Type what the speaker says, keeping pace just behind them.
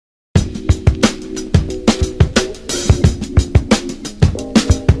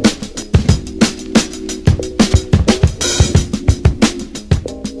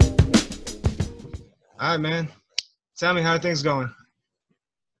right, man. Tell me how things going.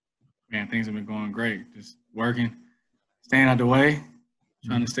 Man, things have been going great. Just working, staying out the way,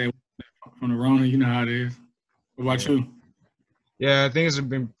 trying to stay away from the Rona. You know how it is. What about you? Yeah, things have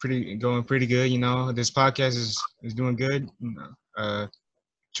been going pretty good. This podcast is doing good.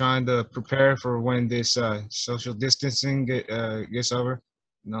 Trying to prepare for when this social distancing gets over.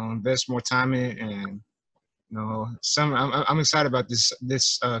 Invest more time in it, and summer. I'm excited about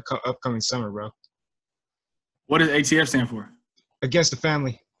this upcoming summer, bro. What does ATF stand for? Against the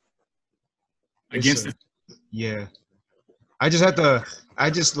family. Against the. Yeah. I just had to. I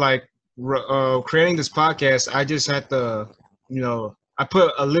just like creating this podcast. I just had to. I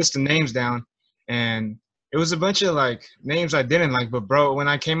put a list of names down, and it was a bunch of like names I didn't like. But bro, when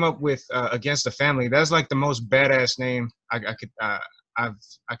I came up with Against the Family, that's like the most badass name I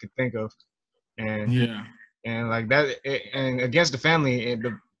could think of, and Yeah. and like that. And Against the Family,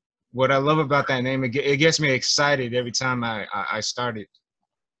 what I love about that name, it gets me excited every time I start it.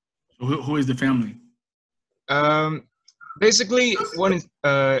 So who is the family? Um, Basically,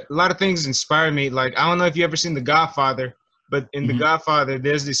 a lot of things inspired me. Like, I don't know if you ever seen The Godfather, but in The Mhm. Godfather,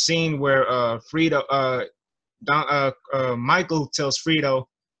 there's this scene where Michael tells Frito,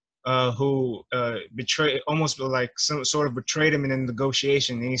 who almost like some sort of betrayed him in a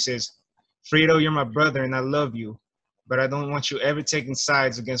negotiation, and he says, "Frito, you're my brother, and I love you, but I don't want you ever taking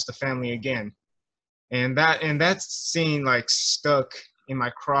sides against the family again." And that scene like stuck in my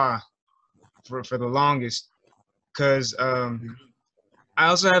craw for the longest, because I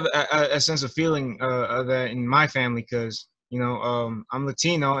also have a sense of feeling of that in my family, because I'm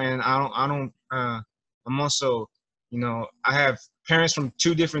Latino, and I'm also, I have parents from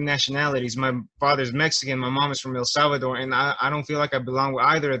two different nationalities. My father's Mexican, my mom is from El Salvador, and I don't feel like I belong with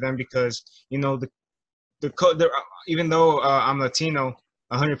either of them, because even though I'm Latino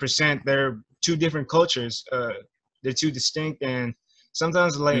 100%, they're two different cultures. They're two distinct, and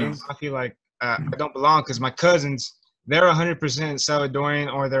sometimes like Yeah. I feel like I don't belong, because my cousins, they're 100%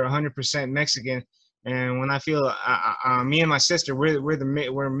 Salvadorian, or they're 100% Mexican. And when I feel me and my sister,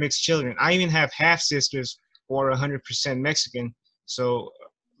 we're mixed children. I even have half sisters who are 100% Mexican. So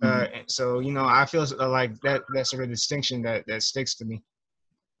Mhm. I feel like that sort of distinction that sticks to me.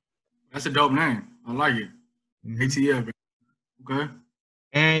 That's a dope name. I like it. Hmm. ATF. Okay.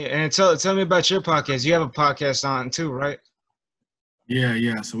 And tell me about your podcast. You have a podcast on too, right? Yeah,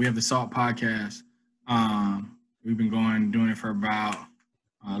 yeah. So we have the Salt Podcast. We've been doing it for about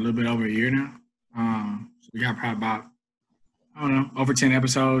a little bit over a year now. So we got probably about, I don't know, over 10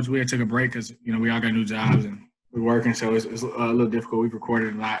 episodes. We had took a break because we all got new jobs and we're working, so it's a little difficult. We've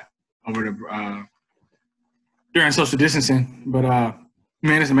recorded a lot over the during social distancing, but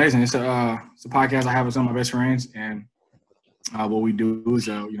man, it's amazing. It's a podcast I have with some of my best friends, and what we do is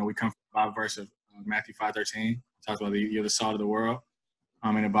we come from the Bible verse of Matthew 5:13. Talks about you're the salt of the world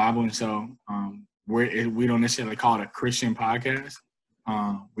in the Bible, and so we don't necessarily call it a Christian podcast.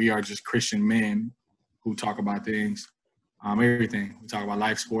 We are just Christian men who talk about things, everything. We talk about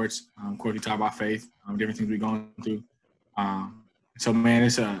life, sports. Of course, we talk about faith, different things we're going through. So, man,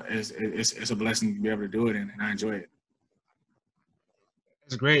 it's a blessing to be able to do it, and I enjoy it.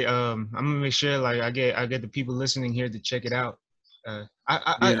 That's great. I'm gonna make sure like I get the people listening here to check it out. I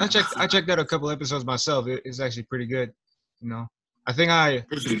Yeah, checked out a couple episodes myself. It's actually pretty good. You know, I think I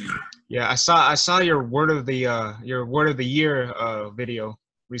appreciate it. yeah I saw your word of the year video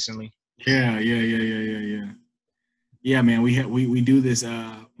recently. Yeah. Yeah, man. We do this.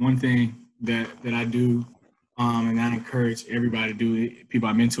 One thing that I do, and I encourage everybody to do it. People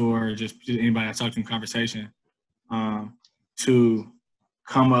I mentor, or just anybody I talk to in conversation, um, to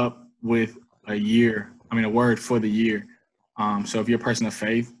come up with a word for the year. So if you're a person of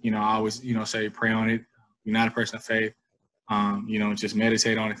faith, I always, say pray on it. If you're not a person of faith, just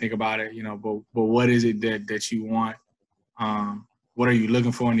meditate on it, think about it, but what is it that you want? What are you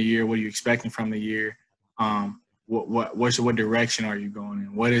looking for in the year? What are you expecting from the year? What direction are you going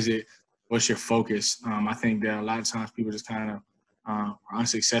in? What is it? What's your focus? I think that a lot of times people just kind of are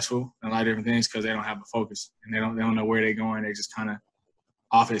unsuccessful in a lot of different things because they don't have a focus and they don't know where they're going. They just kind of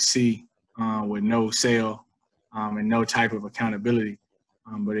off at sea with no sail and no type of accountability.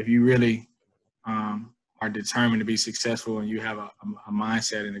 But if you really are determined to be successful and you have a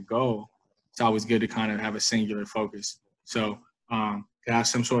mindset and a goal, it's always good to kind of have a singular focus. So to have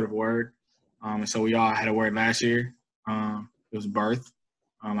some sort of word. And so we all had a word last year. It was birth.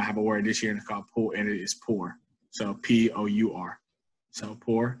 I have a word this year and it's called poor, and it is poor. So Pour. So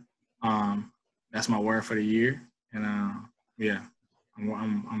poor. That's my word for the year. And yeah,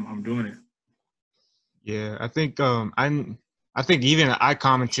 I'm doing it. Yeah, I think I think even I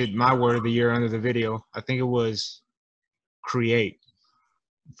commented my word of the year under the video. I think it was create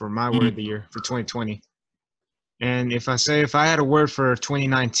for my word of the year for 2020. And if I had a word for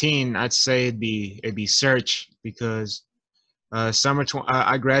 2019, I'd say it'd be search, because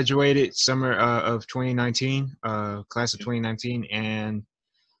I graduated summer of 2019, class of 2019, and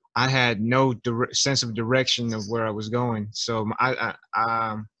I had no sense of direction of where I was going. So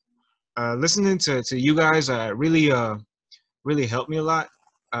listening to you guys really helped me a lot.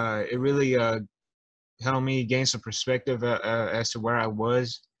 It really helped me gain some perspective as to where I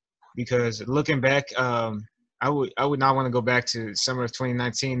was, because looking back, I would not want to go back to summer of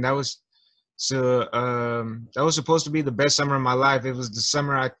 2019. That was supposed to be the best summer of my life. It was the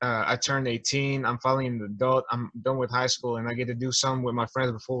summer I turned 18. I'm finally an adult. I'm done with high school, and I get to do something with my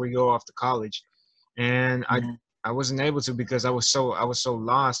friends before we go off to college. And I wasn't able to, because I was so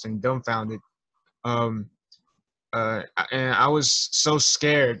lost and dumbfounded. Um, and I was so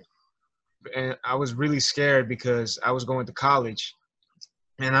scared, and I was really scared because I was going to college,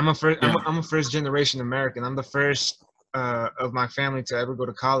 and Yeah. I'm a first generation American. I'm the first of my family to ever go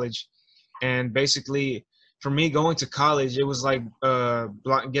to college, and basically, for me going to college, it was like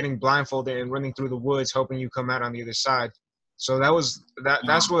getting blindfolded and running through the woods, hoping you come out on the other side. So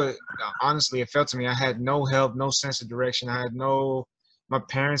that's what honestly it felt to me. I had no help, no sense of direction. I had no My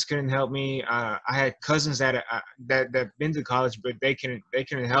parents couldn't help me. I had cousins that been to college, but they couldn't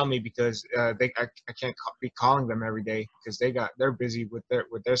help me because I can't be calling them every day because they're busy with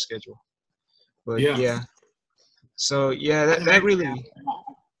their schedule. But Yeah. yeah, so yeah, I that think really.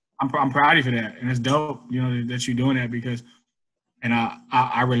 I'm proud of you for that, and it's dope, you know, that you're doing that because, and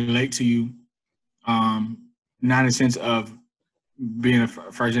I relate to you, not in the sense of being a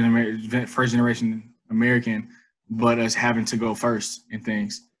first generation American, but us having to go first in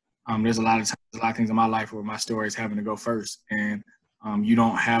things. There's a lot of things in my life where my story is having to go first, and you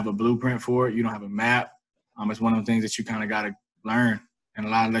don't have a blueprint for it. You don't have a map. It's one of the things that you kind of got to learn, and a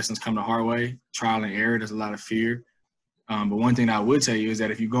lot of lessons come the hard way, trial and error. There's a lot of fear. But one thing that I would tell you is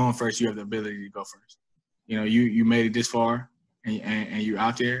that if you're going first, you have the ability to go first. You know, you made it this far, and you're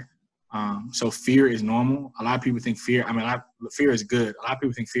out there. So fear is normal. A lot of people think fear. I mean, fear is good. A lot of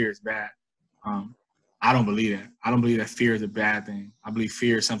people think fear is bad. I don't believe that. I don't believe that fear is a bad thing. I believe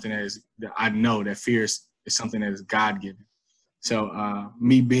fear is something that I know that fear is something that is God given. So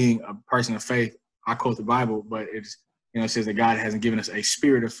me being a person of faith, I quote the Bible, but it's, you know, it says that God hasn't given us a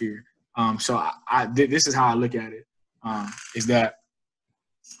spirit of fear. So this is how I look at it. Is that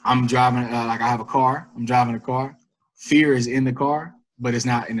I'm driving, like I have a car. I'm driving a car. Fear is in the car, but it's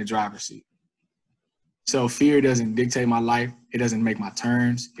not in the driver's seat. So fear doesn't dictate my life. It doesn't make my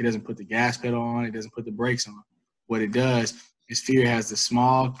turns. It doesn't put the gas pedal on. It doesn't put the brakes on. What it does is fear has the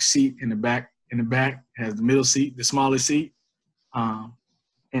small seat in the back. It has the middle seat, the smallest seat, and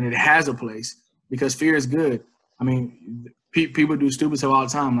it has a place because fear is good. I mean, people do stupid stuff all the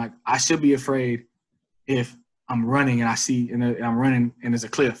time. Like, I should be afraid if I'm running and I'm running and there's a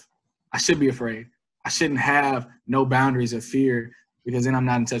cliff. I should be afraid. I shouldn't have no boundaries of fear because then I'm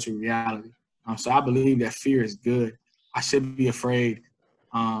not in touch with reality. So I believe that fear is good. I should be afraid if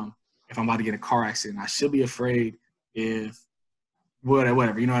I'm about to get in a car accident. I should be afraid if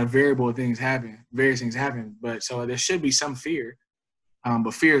whatever, you know, various things happen. But so there should be some fear,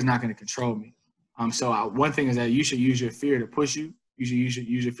 but fear is not going to control me. One thing is that you should use your fear to push you. You should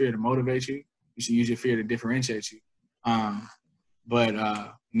use your fear to motivate you. You should use your fear to differentiate you, but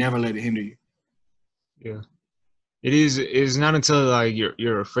never let it hinder you. Yeah, it is not until like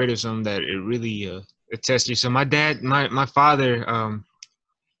you're afraid of something that it really it tests you. So my father,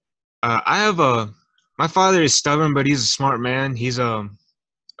 I have my father is stubborn, but he's a smart man.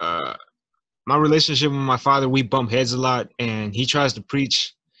 Uh my relationship with my father, we bump heads a lot, and he tries to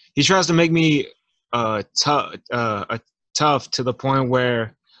preach. He tries to make me tough to the point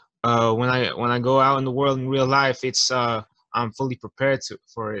where when I go out in the world in real life, it's I'm fully prepared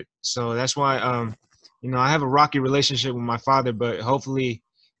for it. So that's why I have a rocky relationship with my father, but hopefully,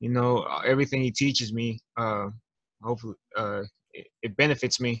 everything he teaches me, hopefully it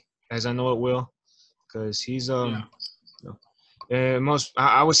benefits me, as I know it will, because Yeah. most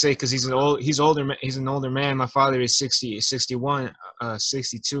I would say, because he's older, he's an older man. My father is 61,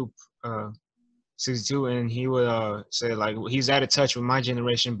 62, 62, and he would say like he's out of touch with my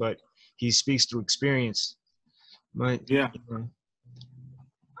generation, but he speaks through experience. But Yeah.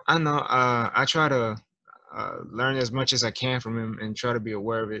 I know I try to learn as much as I can from him and try to be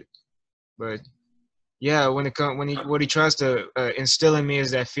aware of it. But yeah, what he tries to instill in me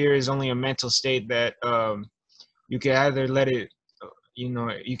is that fear is only a mental state, that you can either let it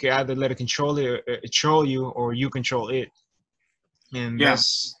control you, or you control it. and Yeah,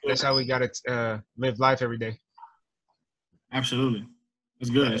 that's how we gotta live life every day. absolutely. That's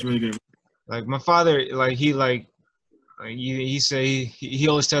good. That's really good. Like my father, he say he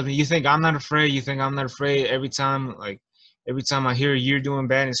always tells me, "You think I'm not afraid? You think I'm not afraid?" Every time I hear you're doing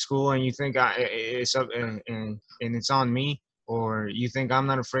bad in school, and you think it's up and it's on me, or you think I'm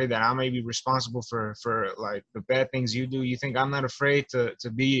not afraid that I may be responsible for like the bad things you do. You think I'm not afraid to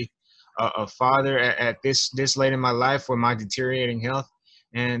be a father at this late in my life with my deteriorating health,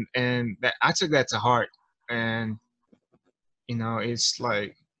 and that I took that to heart, and it's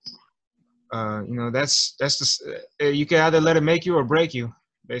like that's you can either let it make you or break you,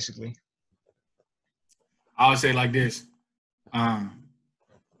 basically. I would say like this. You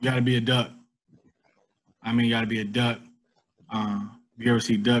got to be a duck. I mean, you got to be a duck. You ever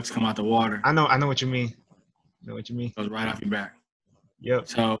see ducks come out the water? I know what you mean. I know what you mean. Goes right off your back. Yep.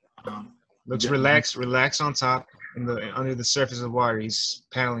 So Looks relax on top, under the surface of the water. He's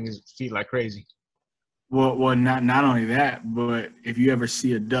paddling his feet like crazy. well, not only that, but if you ever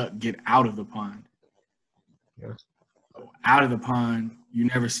see a duck get out of the pond, Yeah. out of the pond, you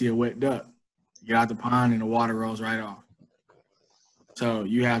never see a wet duck. You get out the pond and the water rolls right off. So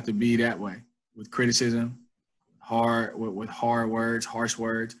you have to be that way with criticism, with hard words, harsh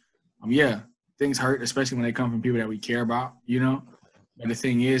words. Yeah, things hurt, especially when they come from people that we care about, you know. But the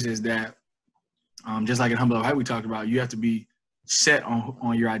thing is that just like in Humble Up High we talked about, you have to be set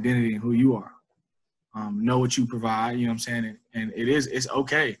on your identity and who you are. Know what you provide, you know what I'm saying? And it's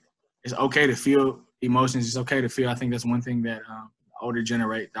okay. It's okay to feel emotions. It's okay to feel. I think that's one thing that the older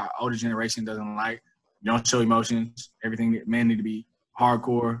generation doesn't like. You don't show emotions. Everything that men need to be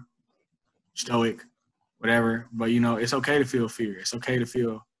hardcore, stoic, whatever. But it's okay to feel fear. It's okay to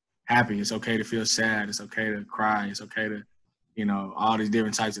feel happy. It's okay to feel sad. It's okay to cry. It's okay to, all these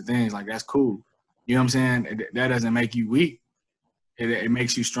different types of things. Like, that's cool. You know what I'm saying? That doesn't make you weak. It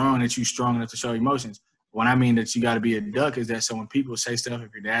makes you strong, that you're strong enough to show emotions. When I mean that you got to be a duck is that so when people say stuff,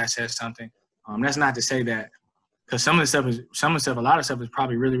 if your dad says something, that's not to say that, because a lot of stuff is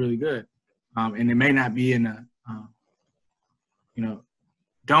probably really, really good. And it may not be in the,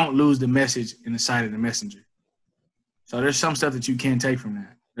 don't lose the message in the sight of the messenger. So there's some stuff that you can take from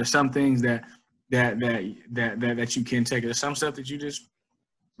that. There's some things that you can take. There's some stuff that you just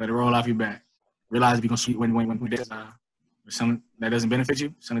let it roll off your back. Realize if you're gonna when there's something that doesn't benefit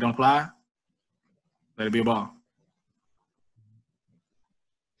you, something that don't apply, let it be a ball.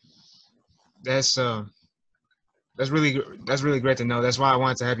 That's really great to know. That's why I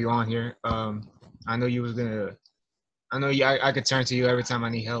wanted to have you on here. I know you was gonna. I could turn to you every time I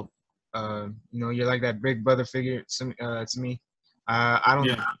need help. You're like that big brother figure to me. I don't.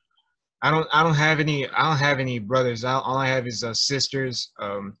 Yeah. I don't have any brothers. All I have is sisters.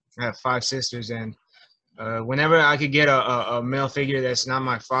 I have 5 sisters, and whenever I could get a male figure that's not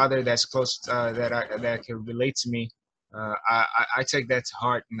my father, that's close, that can relate to me, I take that to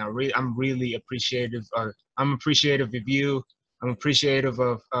heart, and I'm really appreciative. I'm appreciative of you. I'm appreciative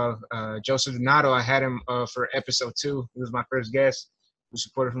of Joseph Donato. I had him for episode 2. He was my first guest, who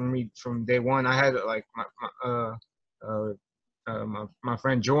supported me from day one. I had like my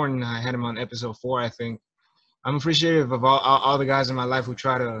friend Jordan. I had him on episode 4, I think. I'm appreciative of all the guys in my life who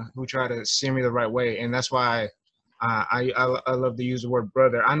try to steer me the right way, and that's why I love to use the word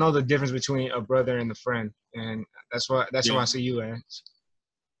brother. I know the difference between a brother and a friend, and that's why I see you as.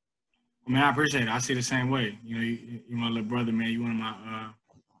 Man, I appreciate it. I see the same way. You're my little brother, man. You're one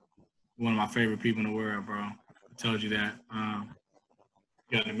of my favorite people in the world, bro. I told you that. You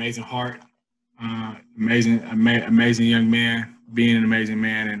got an amazing heart, amazing young man, being an amazing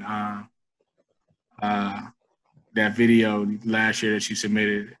man, and that video last year that you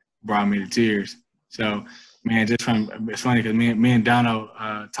submitted brought me to tears. So, man, it's funny because me and Dono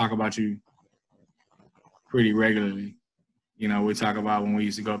talk about you pretty regularly. We talk about when we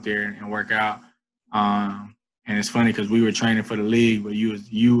used to go up there and work out. And it's funny because we were training for the league, but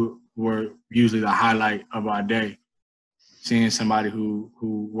you were usually the highlight of our day. Seeing somebody who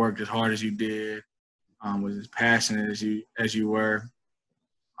worked as hard as you did, was as passionate as you were,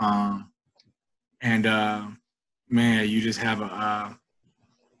 man, you just have a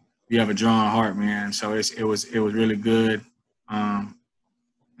drawn heart, man. So it was really good. And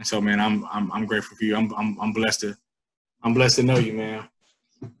so, man, I'm grateful for you. I'm blessed to know you, man.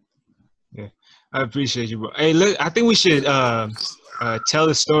 Yeah, I appreciate you, bro. Hey, look, I think we should tell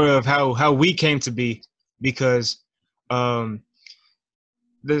the story of how we came to be, because we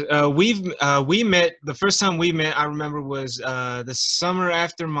met the first time we met. I remember was the summer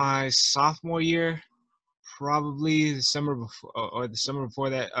after my sophomore year. Probably the summer before, or the summer before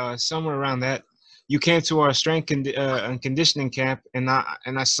that, somewhere around that. you came to our and conditioning camp, and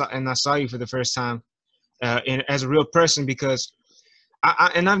I saw you for the first time, as a real person, because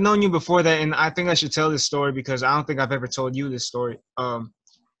and I've known you before that, and I think I should tell this story because I don't think I've ever told you this story.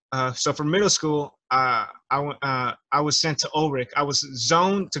 So for middle school, I was sent to Ulrich. I was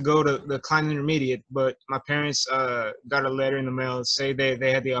zoned to go to the Klein Intermediate, but my parents got a letter in the mail say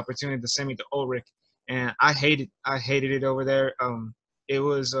they had the opportunity to send me to Ulrich, and I hated it over there. It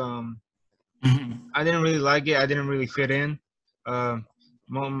was I didn't really like it. I didn't really fit in.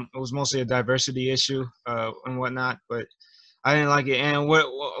 It was mostly a diversity issue and whatnot, but I didn't like it. And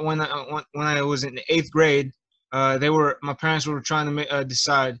when I was in the 8th grade, my parents were trying to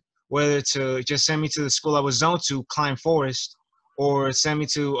decide whether to just send me to the school I was zoned to, Klein Forest, or send me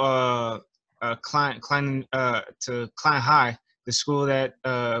to Klein High, the school that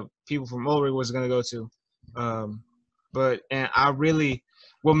people from Ulrich was going to go to. And I really,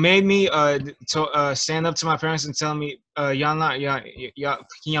 what made me stand up to my parents and tell me, y'all,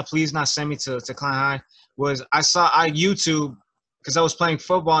 can y'all please not send me to Klein High, was I YouTube, because I was playing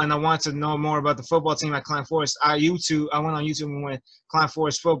football and I wanted to know more about the football team at Klein Forest. I went on YouTube and went Klein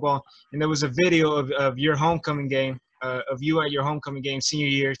Forest football, and there was a video of your homecoming game, of you at your homecoming game, senior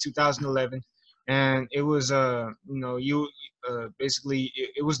year, 2011, and it was basically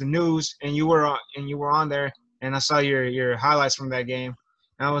it was the news, and you were on there, and I saw your highlights from that game,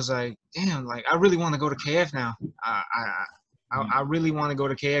 and I was like, damn, like I really want to go to KF now. I really want to go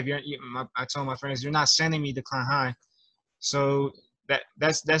to KF. I told my friends, you're not sending me to Klein High. So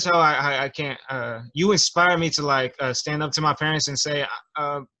that's how I can't. You inspire me to like stand up to my parents and say,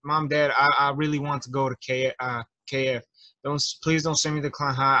 Mom, Dad, I really want to go to KF. Please don't send me to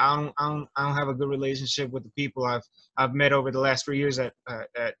Klein High. I don't have a good relationship with the people I've met over the last 3 years at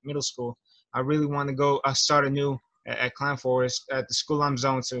middle school. I really want to go start anew at Klein Forest, at the school I'm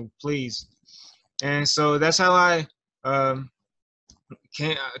zoned to, please. And so that's how I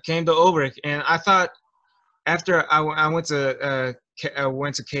came to Ulrich. And I thought, after I went to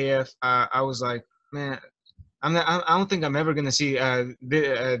KF, I was like, man, I don't think I'm ever gonna see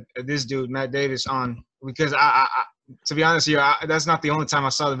this dude Matt Davis on, because to be honest with you, that's not the only time I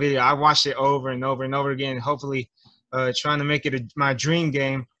saw the video. I watched it over and over and over again, hopefully trying to make it my dream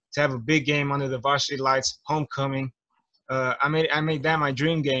game, to have a big game under the varsity lights, homecoming. I made that my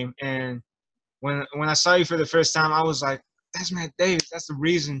dream game, and when I saw you for the first time, I was like, that's Matt Davis. That's the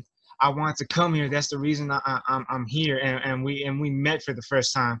reason I wanted to come here. That's the reason I'm here, and we met for the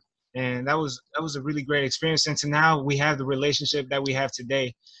first time, and that was a really great experience. And to now we have the relationship that we have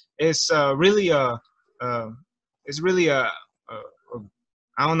today. It's really I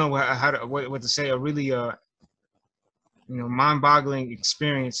don't know what to say, a really mind-boggling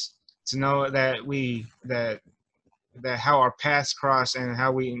experience to know that how our paths cross and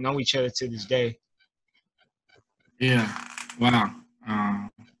how we know each other to this day. Yeah. Wow. I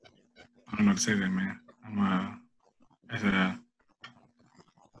don't know what to say to that, man.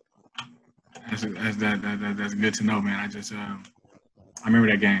 That's good to know, man. I remember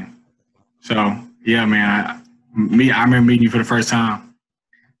that game. So yeah, man. I remember meeting you for the first time.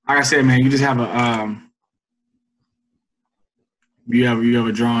 Like I said, man, you just have you have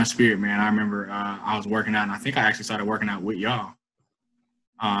a drawing spirit, man. I remember I was working out, and I think I actually started working out with y'all.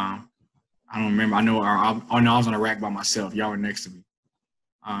 I don't remember. I know I was on a rack by myself. Y'all were next to me.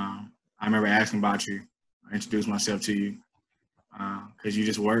 I remember asking about you. I introduced myself to you because you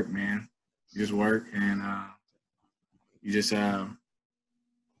just work, man. You just work, and you're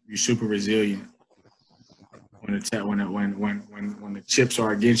super resilient. When the chips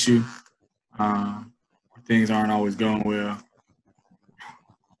are against you, things aren't always going well.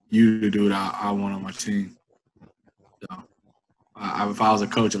 You to do what I want on my team. So, if I was a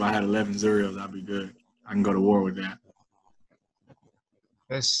coach, if I had 11 zeros, I'd be good. I can go to war with that.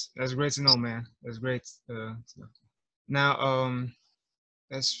 That's great to know, man. That's great. Now,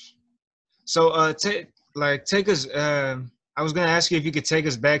 that's so. Take us. I was gonna ask you if you could take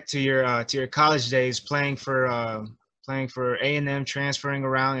us back to your college days, playing for A&M, transferring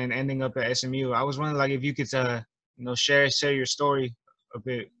around, and ending up at SMU. I was wondering, like, if you could, share your story a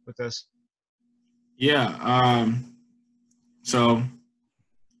bit with us. Yeah. So, of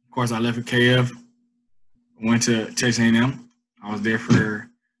course, I left at KF, went to Texas A&M. I was there for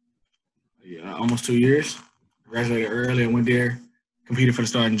almost 2 years. Graduated early. I went there, competed for the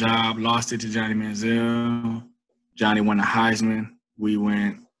starting job, lost it to Johnny Manziel. Johnny won the Heisman. We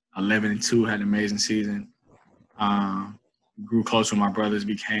went 11-2, had an amazing season. Grew close with my brothers,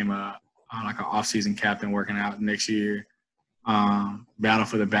 became like an off-season captain working out next year. Battled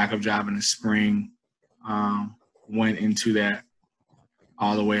for the backup job in the spring. Went into that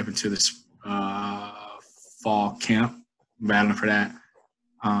all the way up into the fall camp, battling for that.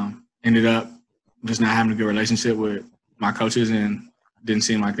 Ended up just not having a good relationship with my coaches, and didn't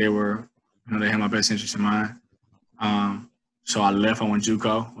seem like they were, they had my best interest in mind. So I left. I went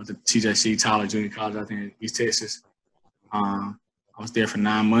JUCO with the TJC, Tyler Junior College, I think, in East Texas. I was there for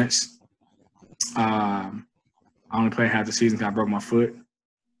 9 months. I only played half the season because I broke my foot.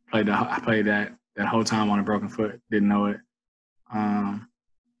 I played that whole time on a broken foot. Didn't know it.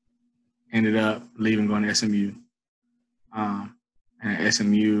 Ended up leaving, going to SMU. And at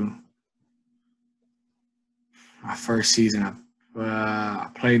SMU, my first season, I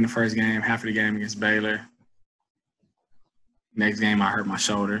played in the first game, half of the game against Baylor. Next game, I hurt my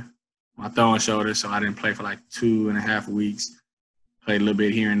shoulder, my throwing shoulder, so I didn't play for like 2.5 weeks. Played a little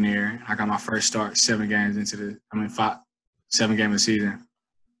bit here and there. I got my first start 7 games into the – 7 games of the season.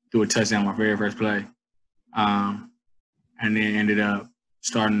 Threw a touchdown my very first play. And then ended up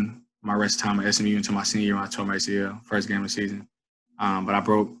starting my rest of the time at SMU until my senior year when I tore my ACL, first game of the season. But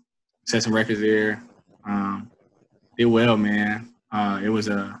I set some records there. Did well, man. It was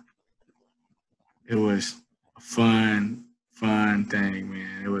a fun thing,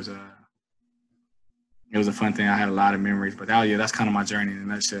 man. It was a fun thing. I had a lot of memories, but that's kind of my journey in a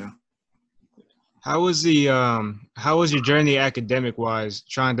nutshell. How was your journey academic wise,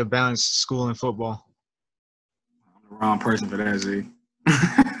 trying to balance school and football? I'm the wrong person for that, Z.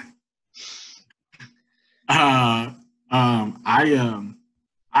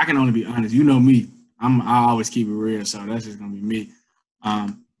 I can only be honest. You know me. I always keep it real, so that's just gonna be me.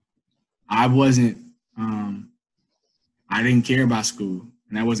 I wasn't. I didn't care about school,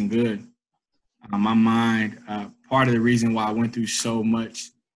 and that wasn't good. My mind. Part of the reason why I went through so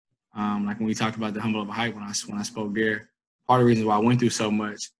much, like when we talked about the Humble of a Hype when I spoke there, part of the reason why I went through so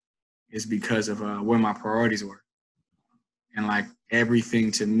much is because of where my priorities were, and like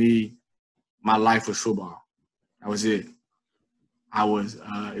everything to me, my life was football. That was it.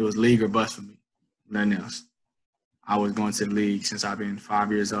 It was league or bust for me, nothing else. I was going to the league since I've been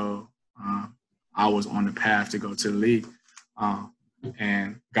 5 years old. I was on the path to go to the league.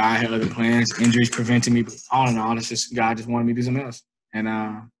 And God had other plans, injuries prevented me, but all in all, God just wanted me to do something else.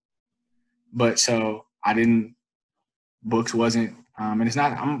 And, but so I didn't, books wasn't, and it's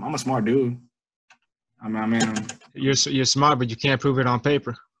not, I'm a smart dude. You're smart, but you can't prove it on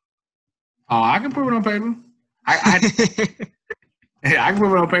paper. Oh, I can prove it on paper. I can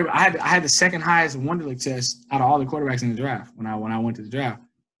prove it on paper. I had the second highest Wonderlic test out of all the quarterbacks in the draft when I went to the draft.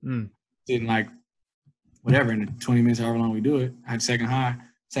 Didn't like whatever in the 20 minutes, however long we do it. I had second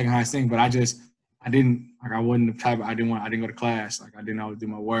highest thing, but I didn't like, I wasn't the type of, I didn't go to class. Like I didn't always do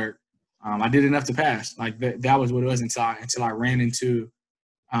my work. I did enough to pass. Like that was what it was until I ran into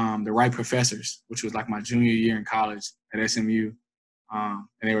the right professors, which was like my junior year in college at SMU. And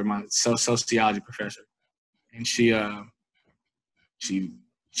they were my sociology professor. And she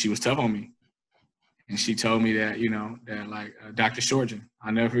was tough on me. And she told me that, that like Dr. Shorten,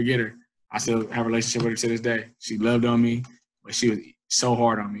 I'll never forget her. I still have a relationship with her to this day. She loved on me, but she was so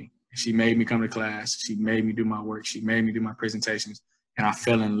hard on me. She made me come to class. She made me do my work. She made me do my presentations. And I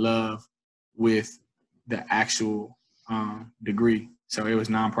fell in love with the actual degree. So it was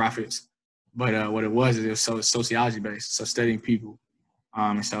nonprofits. But what it was sociology based, so studying people.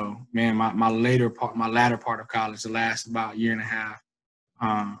 And so, man, my latter part of college, the last about year and a half,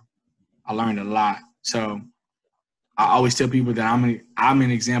 I learned a lot. So I always tell people that I'm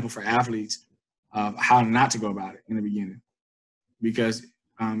an example for athletes of how not to go about it in the beginning, because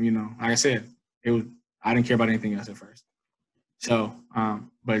like I said, I didn't care about anything else at first. So,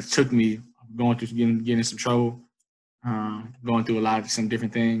 but it took me going through getting in some trouble, going through some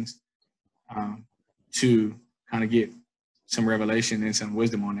different things, to kind of get some revelation and some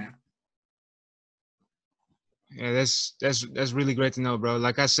wisdom on that. Yeah, that's really great to know, bro.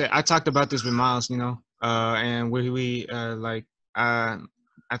 Like I said, I talked about this with Miles, and I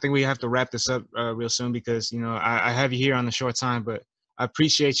think we have to wrap this up real soon because I have you here on a short time, but I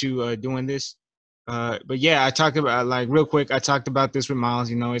appreciate you doing this. But yeah, I talked about real quick. I talked about this with Miles.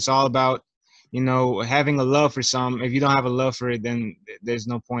 It's all about having a love for something. If you don't have a love for it, then there's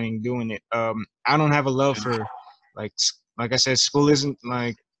no point in doing it. I don't have a love for like I said, school isn't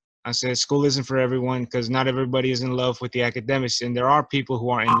school isn't for everyone because not everybody is in love with the academics, and there are people who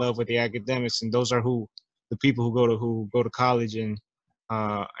are in love with the academics, and those are the people who go to college and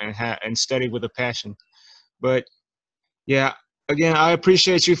study with a passion. But yeah, again, I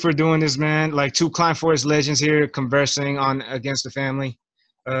appreciate you for doing this, man. Like two Klein Forest legends here conversing against the family.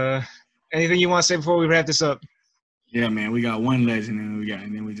 Anything you want to say before we wrap this up? Yeah, man, we got one legend, and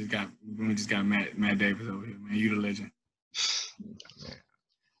we just got Matt Davis over here, man. You the legend.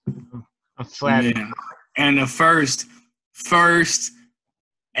 I'm flattered. Man, And the first,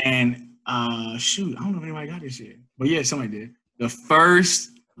 and shoot, I don't know if anybody got this shit, but yeah, somebody did. The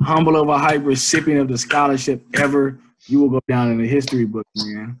first Humble Over Hype recipient of the scholarship ever. You will go down in the history books,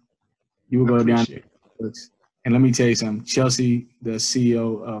 man. You will go down in the books. And let me tell you something. Chelsea, the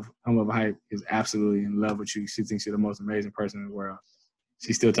CEO of Humble Over Hype, is absolutely in love with you. She thinks you're the most amazing person in the world.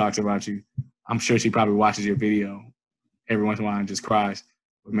 She still talks about you. I'm sure she probably watches your video every once in a while and just cries.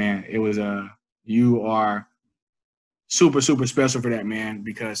 But man, it was you are super, super special for that, man,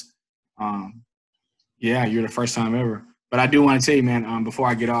 because yeah, you're the first time ever. But I do want to tell you, man, before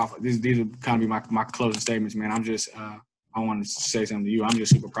I get off, these will kind of be my closing statements, man. I'm just I want to say something to you. I'm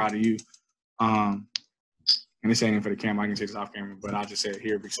just super proud of you. And this ain't even for the camera. I can say this off camera, but I'll just say it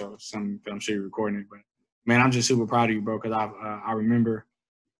here because I'm sure you're recording it. But man, I'm just super proud of you, bro, because I remember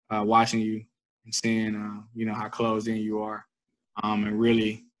watching you and seeing you know how closed in you are, and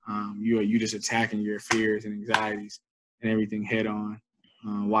really you just attacking your fears and anxieties and everything head on,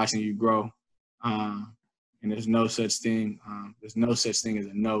 watching you grow. And there's no such thing. There's no such thing as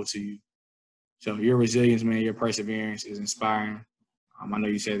a no to you. So your resilience, man, your perseverance is inspiring. I know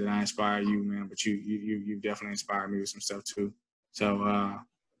you said that I inspire you, man, but you definitely inspired me with some stuff too. So,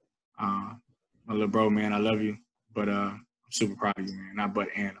 my little bro, man, I love you, but I'm super proud of you, man. I'm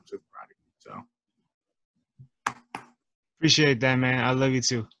super proud of you. So Appreciate that, man. I love you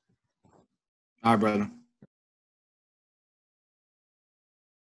too. All right, brother.